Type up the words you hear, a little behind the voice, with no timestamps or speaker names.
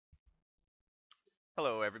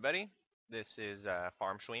Hello everybody, this is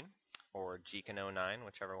Farm Schweem, or Geekin09,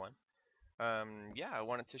 whichever one. Yeah, I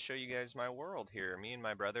wanted to show you guys my world here. Me and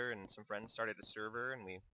my brother and some friends started a server and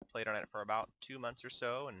we played on it for about 2 months or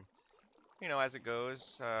so, and as it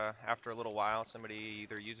goes, after a little while somebody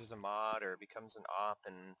either uses a mod or becomes an op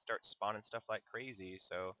and starts spawning stuff like crazy,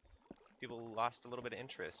 so people lost a little bit of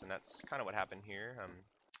interest, and that's kind of what happened here.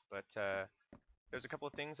 But there's a couple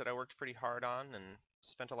of things that I worked pretty hard on and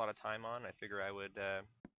spent a lot of time on. I figure I would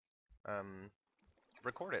um,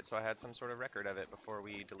 record it so I had some sort of record of it before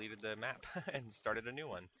we deleted the map and started a new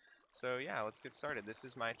one. So yeah, let's get started. This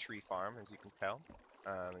is my tree farm, as you can tell.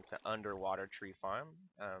 It's an underwater tree farm,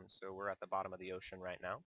 so we're at the bottom of the ocean right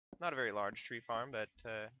now. Not a very large tree farm, but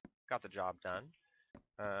got the job done.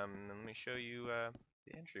 Let me show you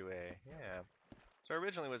the entryway. Yeah. So I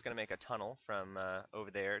originally was going to make a tunnel from over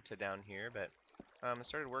there to down here, but I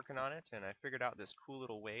started working on it, and I figured out this cool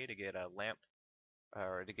little way to get a lamp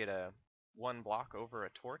or to get a one block over a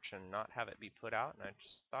torch and not have it be put out, and I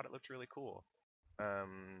just thought it looked really cool.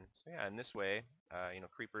 So yeah, in this way,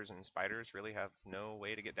 creepers and spiders really have no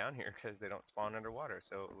way to get down here because they don't spawn underwater,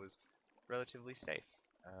 so it was relatively safe.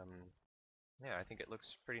 Yeah, I think it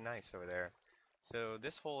looks pretty nice over there. So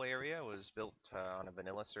this whole area was built on a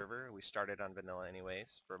vanilla server. We started on vanilla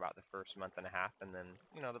anyways for about the first month and a half, and then,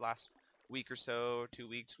 the last week or so, 2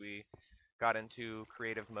 weeks, we got into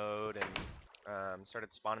creative mode and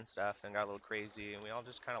started spawning stuff and got a little crazy, and we all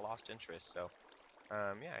just kind of lost interest. So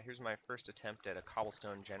yeah, here's my first attempt at a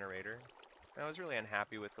cobblestone generator. And I was really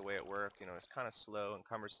unhappy with the way it worked. It was kind of slow and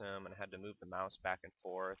cumbersome, and I had to move the mouse back and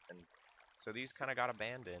forth, and so these kind of got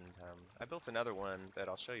abandoned. I built another one that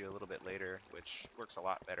I'll show you a little bit later, which works a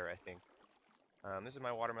lot better, I think. This is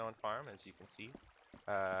my watermelon farm, as you can see.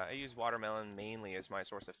 I use watermelon mainly as my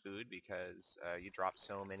source of food because you drop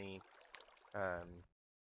so many um,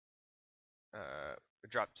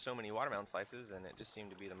 dropped so many watermelon slices, and it just seemed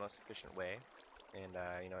to be the most efficient way. And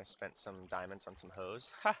I spent some diamonds on some hose.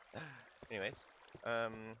 Ha! Anyways,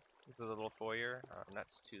 this is a little foyer.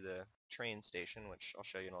 That's to the train station, which I'll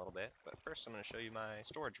show you in a little bit. But first, I'm going to show you my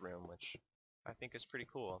storage room, which I think is pretty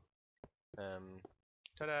cool.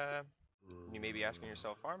 Ta-da! You may be asking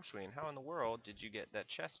yourself, Farmschwein, how in the world did you get that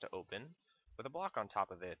chest to open with a block on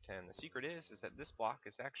top of it? And the secret is that this block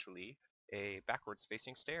is actually a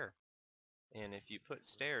backwards-facing stair. And if you put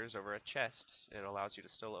stairs over a chest, it allows you to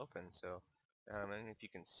still open. So, and if you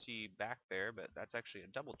can see back there, but that's actually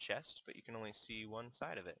a double chest, but you can only see one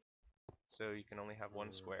side of it. So you can only have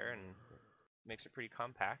one square, and it makes it pretty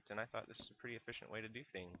compact, and I thought this is a pretty efficient way to do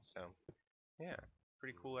things. So, yeah,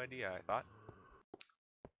 pretty cool idea, I thought.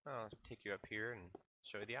 I'll take you up here and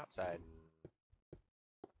show you the outside.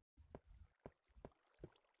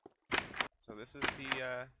 So this is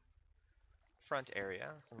the front area,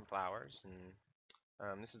 some flowers,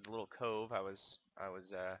 and this is the little cove I was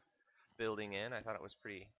building in. I thought it was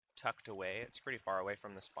pretty tucked away. It's pretty far away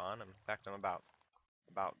from the spawn. In fact, I'm about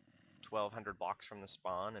 1,200 blocks from the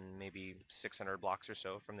spawn and maybe 600 blocks or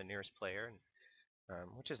so from the nearest player, and,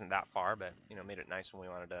 which isn't that far, but made it nice when we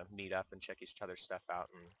wanted to meet up and check each other's stuff out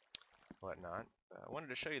and whatnot. I wanted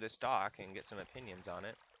to show you this dock and get some opinions on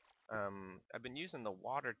it. I've been using the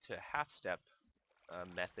water to half step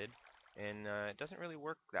method, and it doesn't really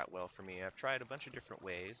work that well for me. I've tried a bunch of different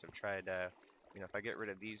ways. I've tried, if I get rid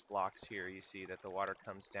of these blocks here, you see that the water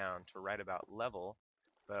comes down to right about level,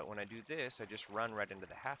 but when I do this, I just run right into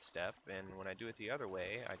the half step, and when I do it the other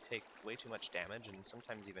way, I take way too much damage and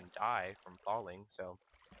sometimes even die from falling, so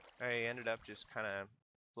I ended up just kind of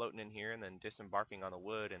floating in here and then disembarking on the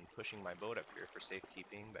wood and pushing my boat up here for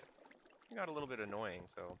safekeeping, but it got a little bit annoying,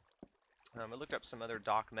 so I looked up some other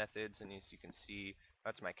dock methods, and as you can see,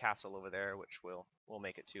 that's my castle over there, which we'll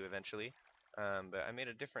make it to eventually. But I made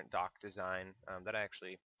a different dock design that I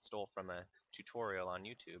actually stole from a tutorial on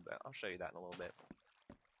YouTube, but I'll show you that in a little bit.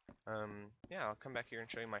 Yeah, I'll come back here and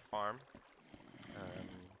show you my farm.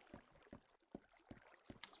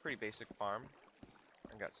 It's a pretty basic farm.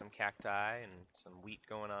 I've got some cacti and some wheat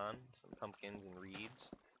going on, some pumpkins and reeds.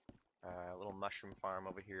 A little mushroom farm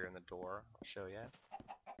over here in the door, I'll show you.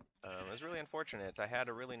 It was really unfortunate. I had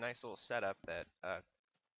a really nice little setup that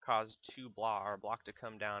caused a block to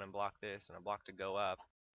come down and block this, and a block to go up.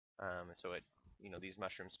 So these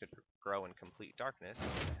mushrooms could grow in complete darkness.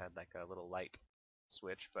 I had like a little light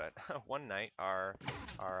switch, but one night our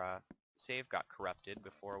save got corrupted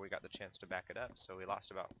before we got the chance to back it up, so we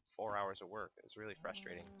lost about 4 hours of work. It was really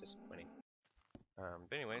frustrating, disappointing.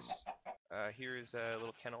 But anyways, here is a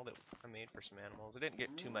little kennel that I made for some animals. I didn't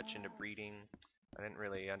get too much into breeding. I didn't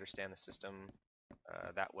really understand the system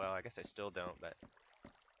that well. I guess I still don't, but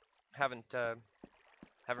haven't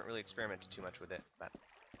Haven't really experimented too much with it, but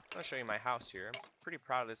I'm going to show you my house here. I'm pretty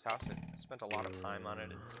proud of this house. I spent a lot of time on it.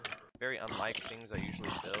 It's very unlike things I usually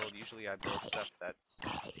build. Usually I build stuff that's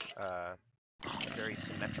very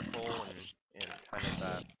symmetrical and kind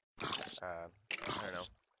of, I don't know,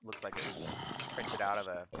 looks like it was printed out of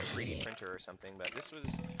a 3D printer or something, but this was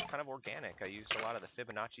kind of organic. I used a lot of the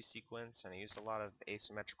Fibonacci sequence, and I used a lot of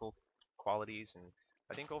asymmetrical qualities, and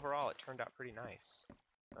I think overall it turned out pretty nice.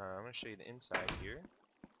 I'm going to show you the inside here.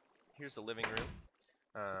 Here's the living room.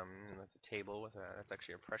 That's a table with that's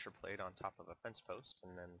actually a pressure plate on top of a fence post,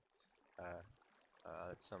 and then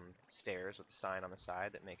uh, some stairs with a sign on the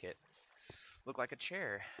side that make it look like a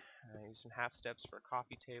chair. I use some half steps for a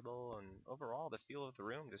coffee table, and overall the feel of the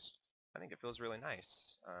room just, I think it feels really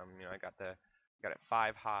nice. I got it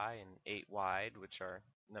 5 high and 8 wide, which are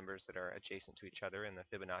numbers that are adjacent to each other in the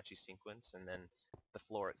Fibonacci sequence, and then the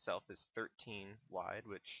floor itself is 13 wide,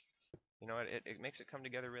 which it makes it come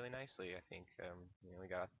together really nicely, I think. We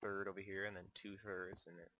got a third over here and then 2/3,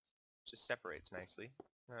 and it just separates nicely.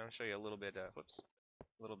 I'll show you a little bit, a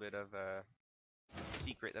little bit of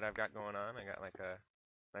secret that I've got going on. I got like a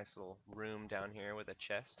nice little room down here with a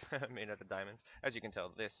chest made out of diamonds. As you can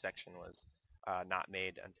tell, this section was not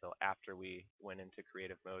made until after we went into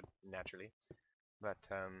creative mode, naturally. But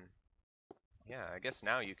yeah, I guess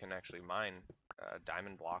now you can actually mine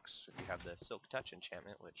diamond blocks if you have the Silk Touch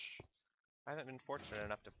enchantment, which I haven't been fortunate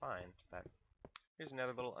enough to find. But here's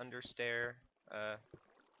another little understair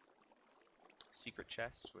secret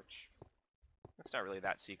chest, which it's not really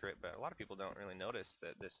that secret, but a lot of people don't really notice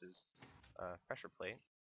that this is a pressure plate.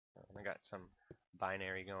 And I got some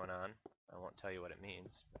binary going on. I won't tell you what it means.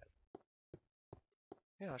 But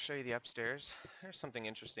yeah, I'll show you the upstairs. There's something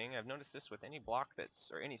interesting. I've noticed this with any block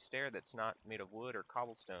or any stair that's not made of wood or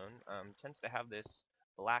cobblestone, tends to have this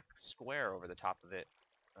black square over the top of it.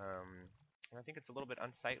 And I think it's a little bit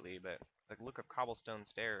unsightly, but the look of cobblestone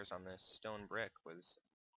stairs on this stone brick was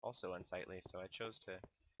also unsightly, so I chose to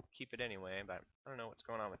keep it anyway, but I don't know what's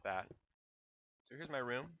going on with that. So here's my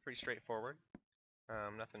room, pretty straightforward.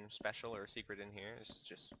 Nothing special or secret in here. This is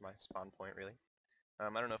just my spawn point, really. I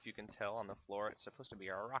don't know if you can tell on the floor, it's supposed to be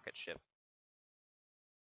our rocket ship.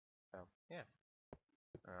 So, yeah.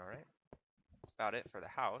 Alright. That's about it for the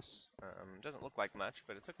house. Doesn't look like much,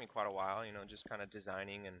 but it took me quite a while, just kind of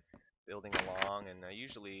designing and building along, and I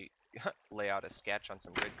usually lay out a sketch on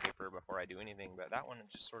some grid paper before I do anything, but that one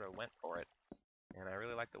just sort of went for it, and I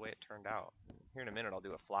really like the way it turned out. Here in a minute I'll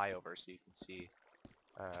do a flyover so you can see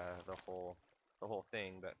the whole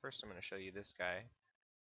thing, but first I'm going to show you this guy.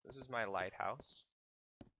 This is my lighthouse.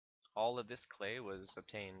 All of this clay was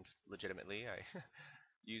obtained legitimately. I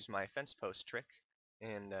used my fence post trick,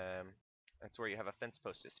 and that's where you have a fence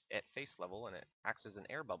post at face level, and it acts as an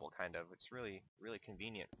air bubble, kind of. It's really, really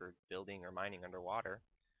convenient for building or mining underwater.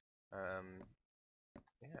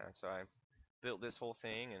 Yeah, so I built this whole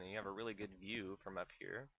thing, and you have a really good view from up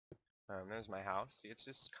here. There's my house. It's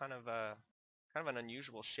just kind of an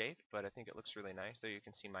unusual shape, but I think it looks really nice. There you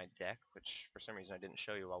can see my deck, which for some reason I didn't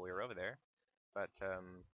show you while we were over there. But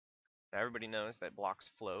everybody knows that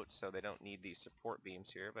blocks float, so they don't need these support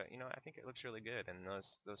beams here. But I think it looks really good, and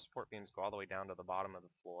those support beams go all the way down to the bottom of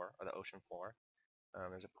the floor, or the ocean floor.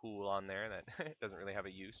 There's a pool on there that doesn't really have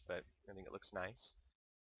a use, but I think it looks nice.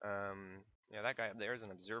 That guy up there is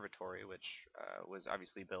an observatory, which was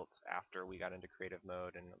obviously built after we got into creative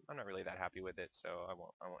mode, and I'm not really that happy with it, so I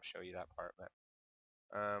won't show you that part. But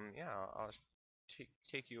yeah, I'll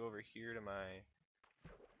take you over here to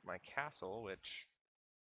my castle, which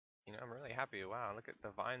I'm really happy. Wow, look at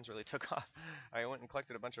the vines really took off. I went and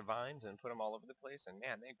collected a bunch of vines and put them all over the place, and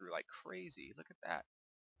man, they grew like crazy. Look at that.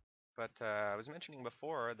 But I was mentioning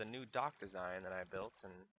before the new dock design that I built,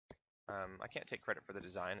 and I can't take credit for the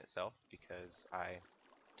design itself because I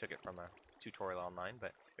took it from a tutorial online,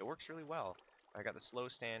 but it works really well. I got the slow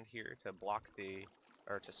stand here to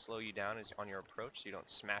to slow you down on your approach so you don't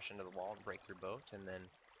smash into the wall and break your boat, and then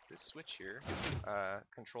this switch here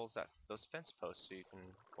controls those fence posts so you can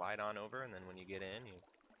glide on over, and then when you get in, you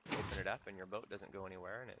open it up and your boat doesn't go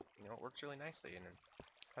anywhere, and it works really nicely, and it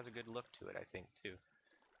has a good look to it, I think, too.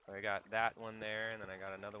 So I got that one there, and then I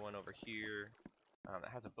got another one over here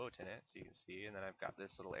that has a boat in it, so you can see, and then I've got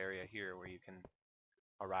this little area here where you can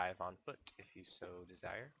arrive on foot if you so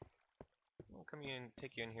desire. We'll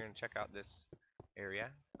take you in here and check out this area.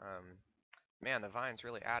 Man, the vines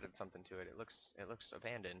really added something to it. It looks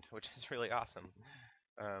abandoned, which is really awesome.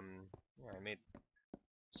 Yeah,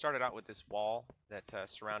 started out with this wall that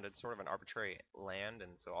surrounded sort of an arbitrary land,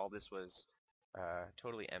 and so all this was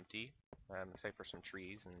totally empty, except for some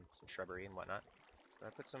trees and some shrubbery and whatnot. So I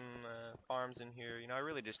put some farms in here. I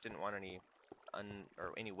really just didn't want any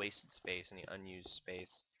or any wasted space, any unused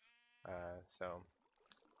space. So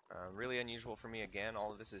really unusual for me. Again,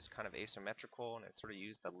 all of this is kind of asymmetrical, and I sort of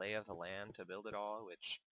used the lay of the land to build it all,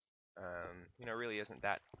 which really isn't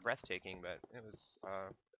that breathtaking, but it was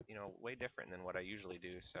way different than what I usually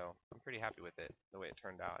do. So I'm pretty happy with it, the way it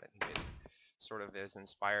turned out. I think it sort of has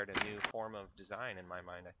inspired a new form of design in my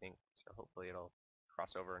mind, I think. So hopefully it'll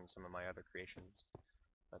cross over in some of my other creations.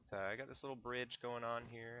 But I got this little bridge going on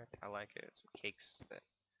here. I like it. Some cakes that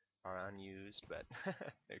are unused, but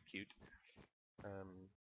they're cute.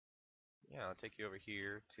 Yeah, I'll take you over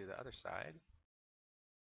here to the other side,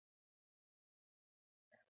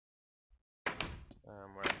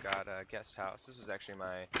 where I've got a guest house. This is actually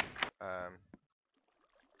my um,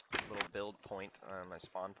 little build point, my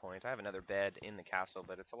spawn point. I have another bed in the castle,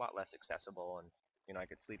 but it's a lot less accessible, and I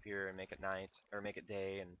could sleep here and make it night, or make it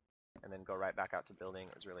day, and then go right back out to building.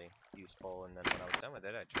 It was really useful, and then when I was done with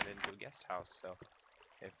it, I turned it into a guest house, so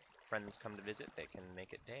if friends come to visit, they can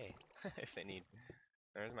make it day if they need.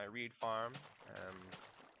 There's my reed farm.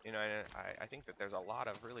 I think that there's a lot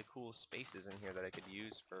of really cool spaces in here that I could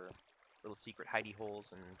use for little secret hidey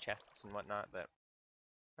holes and chests and whatnot, but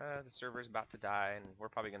the server's about to die, and we're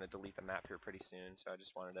probably going to delete the map here pretty soon, so I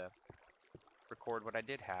just wanted to record what I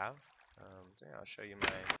did have. So yeah, I'll show you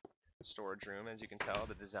my storage room. As you can tell,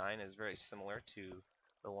 the design is very similar to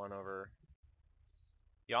the one over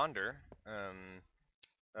yonder.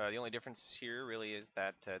 The only difference here really is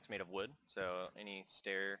that it's made of wood, so any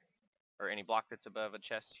stair or any block that's above a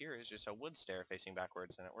chest here is just a wood stair facing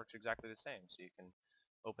backwards, and it works exactly the same. So you can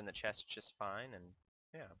open the chest just fine, and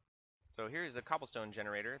yeah. So here's the cobblestone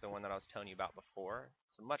generator, the one that I was telling you about before.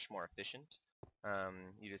 It's much more efficient.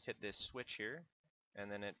 You just hit this switch here, and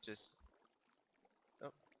then it just...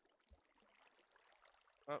 Oh,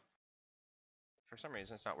 oh. For some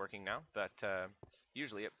reason it's not working now, but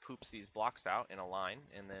usually it poops these blocks out in a line,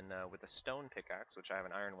 and then with a stone pickaxe, which I have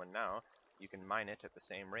an iron one now, you can mine it at the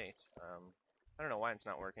same rate. I don't know why it's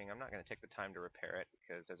not working. I'm not going to take the time to repair it,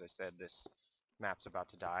 because as I said, this map's about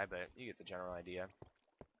to die, but you get the general idea.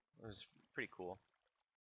 It was pretty cool.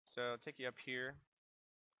 So I'll take you up here.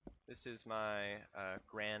 This is my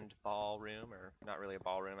grand ballroom, or not really a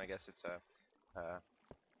ballroom, I guess it's a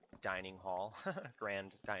dining hall,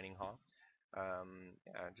 grand dining hall.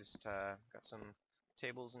 Yeah, just got some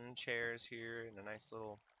tables and chairs here, and a nice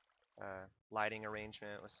little lighting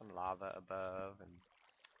arrangement with some lava above,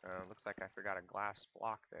 and looks like I forgot a glass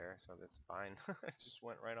block there, so that's fine. It just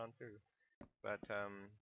went right on through. But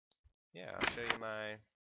yeah, I'll show you my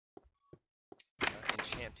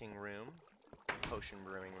enchanting room, potion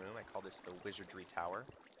brewing room. I call this the Wizardry Tower.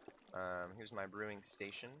 Here's my brewing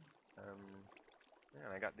station. Yeah,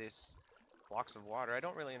 and I got this blocks of water. I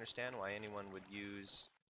don't really understand why anyone would use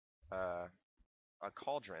a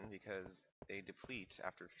cauldron, because they deplete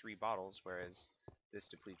after 3 bottles, whereas this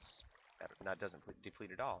depletes, that doesn't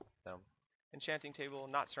deplete at all. So, enchanting table,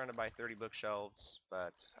 not surrounded by 30 bookshelves,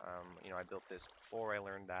 but I built this before I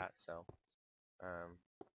learned that, so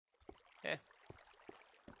eh.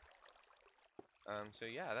 So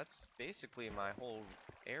yeah, that's basically my whole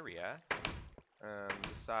area.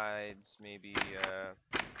 Besides maybe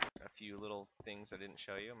a few little things I didn't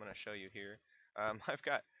show you, I'm going to show you here. I've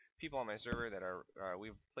got people on my server that are,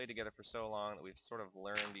 we've played together for so long that we've sort of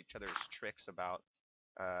learned each other's tricks about,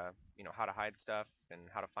 how to hide stuff and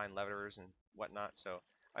how to find levers and whatnot. So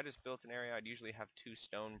I just built an area. I'd usually have 2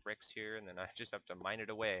 stone bricks here, and then I just have to mine it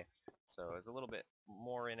away. So it's a little bit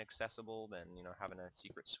more inaccessible than, having a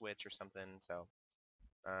secret switch or something. So,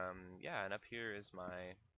 yeah, and up here is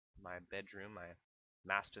my bedroom, my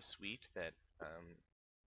master suite that,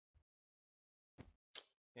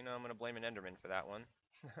 I'm going to blame an Enderman for that one.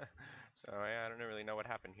 So yeah, I don't really know what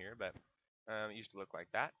happened here, but it used to look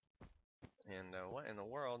like that. And what in the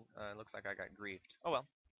world? It looks like I got griefed. Oh well.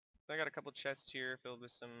 So I got a couple chests here filled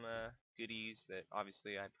with some goodies that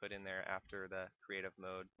obviously I put in there after the creative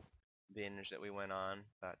mode binge that we went on.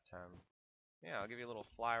 But yeah, I'll give you a little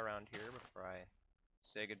fly around here before I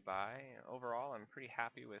say goodbye. Overall, I'm pretty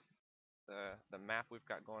happy with the map we've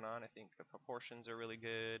got going on. I think the proportions are really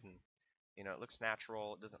good, and it looks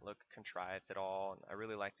natural. It doesn't look contrived at all. And I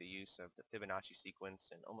really like the use of the Fibonacci sequence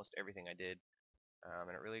in almost everything I did, and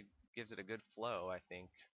it really gives it a good flow, I think.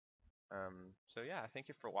 So yeah, thank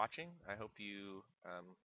you for watching. I hope you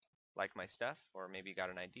like my stuff, or maybe got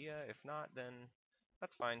an idea. If not, then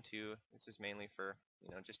that's fine too. This is mainly for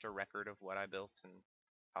just a record of what I built and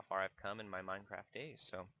how far I've come in my Minecraft days.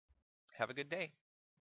 So have a good day.